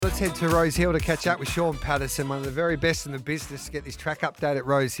let's head to Rosehill to catch up with Shaun Patterson, one of the very best in the business, to get this track update at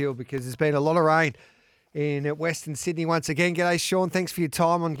Rosehill because there's been a lot of rain in Western Sydney once again. G'day, Shaun. Thanks for your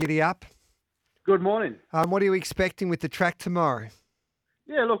time on Giddy Up. Good morning. What are you expecting with the track tomorrow?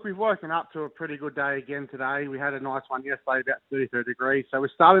 Yeah, look, we've woken up to a pretty good day again today. We had a nice one yesterday, about 33 degrees. So we're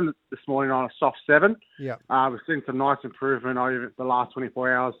starting this morning on a soft 7. Yeah. We've seen some nice improvement over the last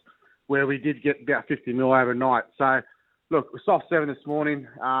 24 hours where we did get about 50 mil overnight. So, look, we're soft 7 this morning.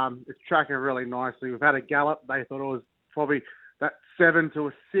 It's tracking really nicely. We've had a gallop. They thought it was probably that 7 to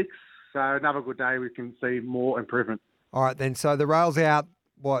a 6. So another good day. We can see more improvement. All right, then. So the rail's out.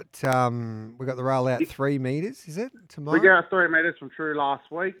 We got the rail out 3 metres, is it, tomorrow? We got 3 metres from True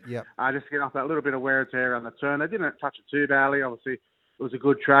last week. Yep. Just to get off that little bit of wear and tear on the turn. They didn't touch it too badly. Obviously, it was a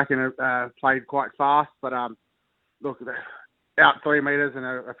good track and it played quite fast. But, look, out 3 metres and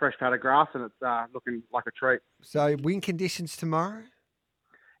a fresh pad of grass, and it's looking like a treat. So wind conditions tomorrow?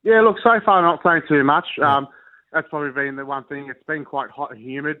 Yeah, look, so far not saying too much. Yeah. That's probably been the one thing. It's been quite hot and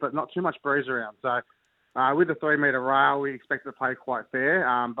humid, but not too much breeze around. So with the 3 metre rail, we expect it to play quite fair,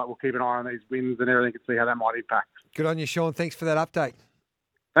 but we'll keep an eye on these winds and everything and see how that might impact. Good on you, Shaun. Thanks for that update.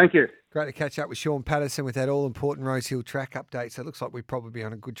 Thank you. Great to catch up with Shaun Patterson with that all-important Rosehill track update. So it looks like we'll probably be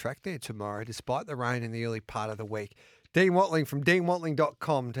on a good track there tomorrow, despite the rain in the early part of the week. Dean Watling from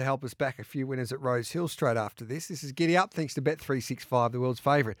deanwatling.com to help us back a few winners at Rosehill straight after this. This is Giddy Up, thanks to Bet365, the world's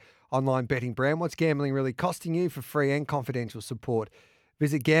favourite online betting brand. What's gambling really costing you? For free and confidential support,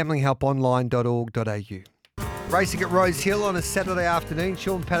 visit gamblinghelponline.org.au. Racing at Rosehill on a Saturday afternoon.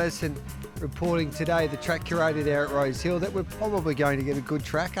 Shaun Patterson reporting today, the track curator there at Rosehill, that we're probably going to get a good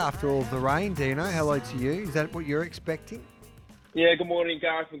track after all of the rain. Dino, hello to you. Is that what you're expecting? Yeah, good morning,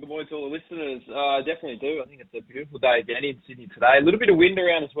 Gareth, and good morning to all the listeners. I definitely do. I think it's a beautiful day again in Sydney today. A little bit of wind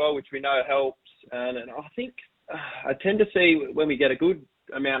around as well, which we know helps. And I think I tend to see when we get a good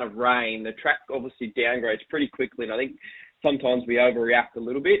amount of rain, the track obviously downgrades pretty quickly. And I think sometimes we overreact a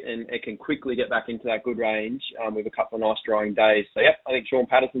little bit and it can quickly get back into that good range with a couple of nice drying days. So, yeah, I think Shaun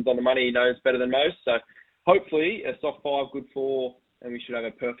Patterson's on the money. He knows better than most. So, hopefully, a soft 5, good 4, and we should have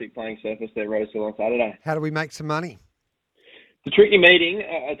a perfect playing surface there at Rosehill on Saturday. How do we make some money? It's a tricky meeting.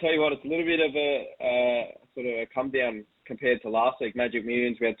 I tell you what, it's a little bit of a sort of a come down compared to last week. Magic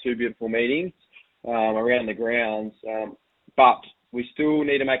Millions, we had 2 beautiful meetings around the grounds, but we still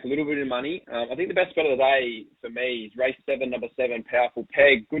need to make a little bit of money. I think the best bet of the day for me is race 7, number 7, Powerful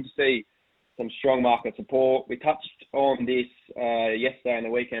Peg. Good to see some strong market support. We touched on this yesterday in the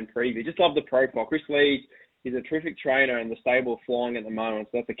weekend preview. Just love the profile. Chris Leeds is a terrific trainer and the stable flying at the moment.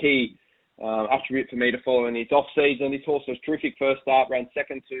 So that's a key attribute for me to follow in his off-season. This horse was terrific first start, ran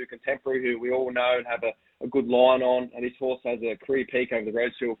second to Contemporary, who we all know and have a good line on. And this horse has a career peak over the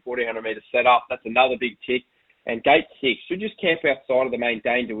Rosehill 1,400 metre setup. That's another big tick. And gate 6 should just camp outside of the main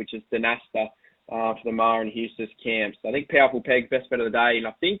danger, which is Dynasta for the Mar and Eustace camps. I think Powerful Peg's best bet of the day, and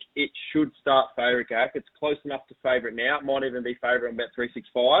I think it should start favourite, Gav. It's close enough to favourite now. It might even be favourite on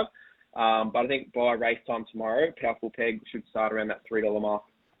Bet365. But I think by race time tomorrow, Powerful Peg should start around that $3 mark.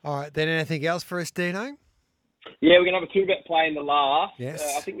 All right, then anything else for us, Dino? Yeah, we're going to have a 2-bet play in the last. Yes.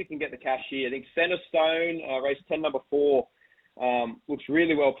 I think we can get the cash here. I think Centre Stone, race 10, number 4, looks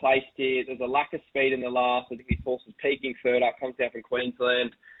really well placed here. There's a lack of speed in the last. I think this horse is peaking third up, comes down from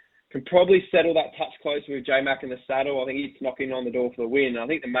Queensland. Can probably settle that touch closer with J-Mac in the saddle. I think he's knocking on the door for the win. I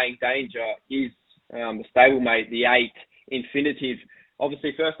think the main danger is the stablemate, the 8, Infinitive.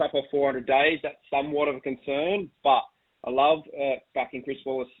 Obviously, first up of 400 days, that's somewhat of a concern, but I love backing Chris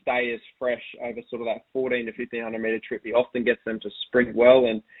Wallace stay as fresh over sort of that 1,400 to 1,500 metre trip. He often gets them to sprint well,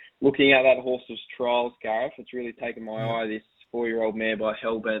 and looking at that horse's trials, Gareth, it's really taken my eye, this 4-year-old mare by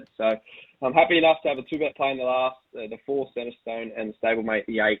Hellbent. So I'm happy enough to have a 2-bet play in the last, the 4 Centre Stone and the stablemate,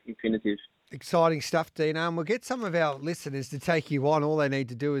 the 8 Infinitive. Exciting stuff, Dino. And we'll get some of our listeners to take you on. All they need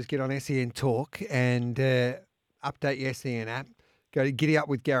to do is get on SEN Talk and update your SEN app. Go to Giddy Up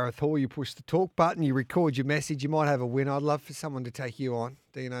with Gareth Hall. You push the talk button. You record your message. You might have a winner. I'd love for someone to take you on,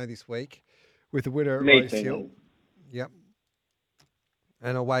 Dino, this week with the winner at Rosehill. Yep.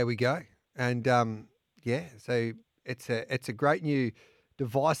 And away we go. And, so it's a great new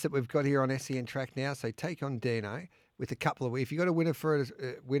device that we've got here on SEN Track now. So take on Dino with a couple of... If you've got a winner for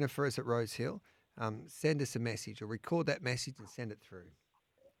us at Rosehill, send us a message or record that message and send it through.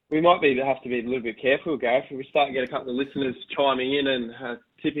 We might have to be a little bit careful, Gareth. If we start to get a couple of listeners chiming in and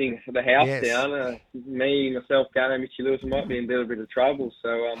tipping the house down, me, myself, Gunnar, Mitchie Lewis might be in a little bit of trouble. So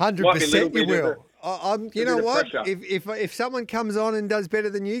 100% you will. You know what? Pressure. If someone comes on and does better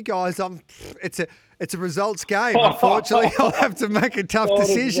than you guys, it's a results game. Unfortunately, I'll have to make a tough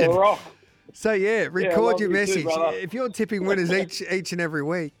decision. So yeah, record your love you too, message. brother. If you're tipping winners each and every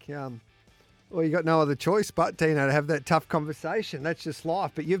week, well, you got no other choice but, Dino, to have that tough conversation. That's just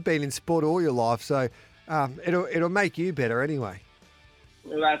life. But you've been in sport all your life, so it'll make you better anyway.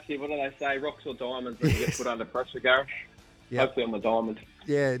 Well, that's it. What do they say? Rocks or diamonds when you get put under pressure, Gareth? Yep. Hopefully I'm a diamond.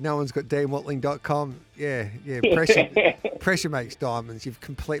 Yeah, no one's got deanwatling.com. Yeah. Pressure makes diamonds. You've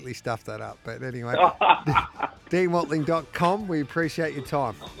completely stuffed that up. But anyway, deanwatling.com. We appreciate your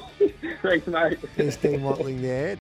time. Thanks, mate. There's Dean Watling there.